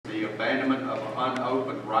abandonment of an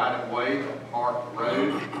unopened right-of-way of Hart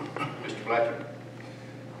Road. Mr. Fletcher.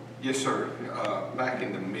 Yes, sir. Back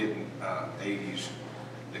in the mid-'80s,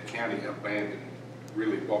 the county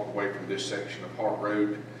really walked away from this section of Hart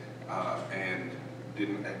Road and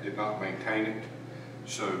did not maintain it.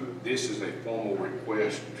 So this is a formal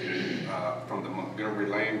request from the Montgomery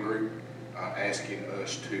Land Group asking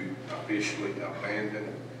us to officially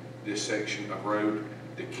abandon this section of road.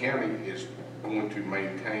 The county is going to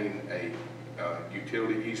maintain a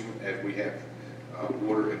utility easement as we have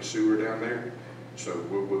water and sewer down there. So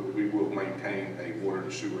we will maintain a water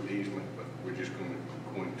and sewer easement, but we're just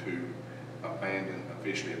going to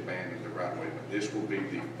officially abandon the right of way. But this will be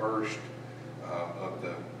the first of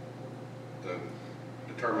the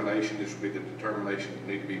determination. This will be the determination that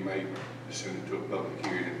need to be made to send it to a public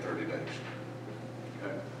hearing in 30 days.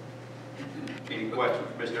 Okay. Any questions,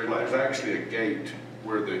 Mr. Fletcher? There's actually a gate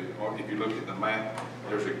where if you look at the map,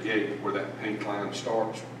 there's a gate where that pink line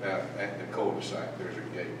starts at the cul-de-sac. There's a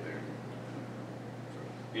gate there.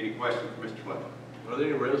 Any questions, Mr. Fletcher? Are there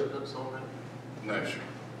any residents on that? No, sir.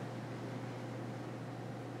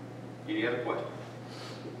 Any other questions?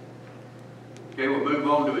 Okay, we'll move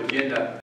on to agenda